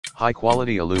High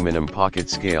quality aluminum pocket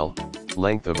scale.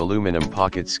 Length of aluminum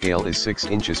pocket scale is 6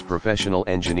 inches. Professional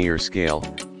engineer scale.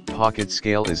 Pocket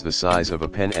scale is the size of a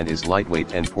pen and is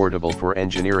lightweight and portable for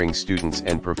engineering students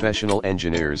and professional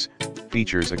engineers.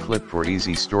 Features a clip for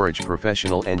easy storage.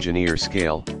 Professional engineer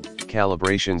scale.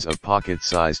 Calibrations of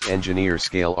pocket-sized engineer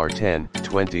scale are 10,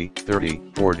 20, 30,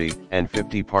 40, and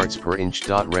 50 parts per inch.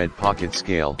 Red pocket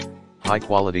scale.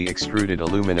 High-quality extruded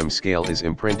aluminum scale is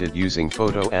imprinted using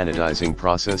photoanodizing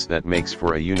process that makes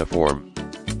for a uniform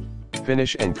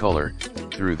finish and color.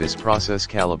 Through this process,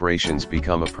 calibrations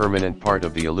become a permanent part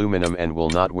of the aluminum and will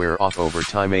not wear off over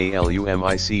time.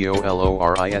 Alumicolors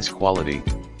quality.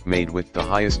 Made with the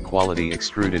highest quality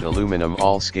extruded aluminum,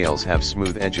 all scales have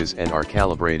smooth edges and are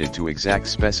calibrated to exact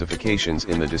specifications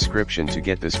in the description to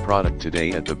get this product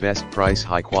today at the best price.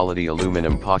 High quality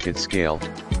aluminum pocket scale.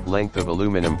 Length of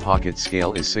aluminum pocket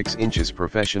scale is 6 inches.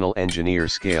 Professional engineer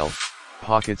scale.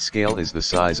 Pocket scale is the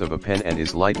size of a pen and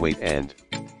is lightweight and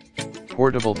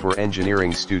portable for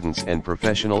engineering students and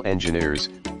professional engineers.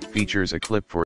 Features a clip for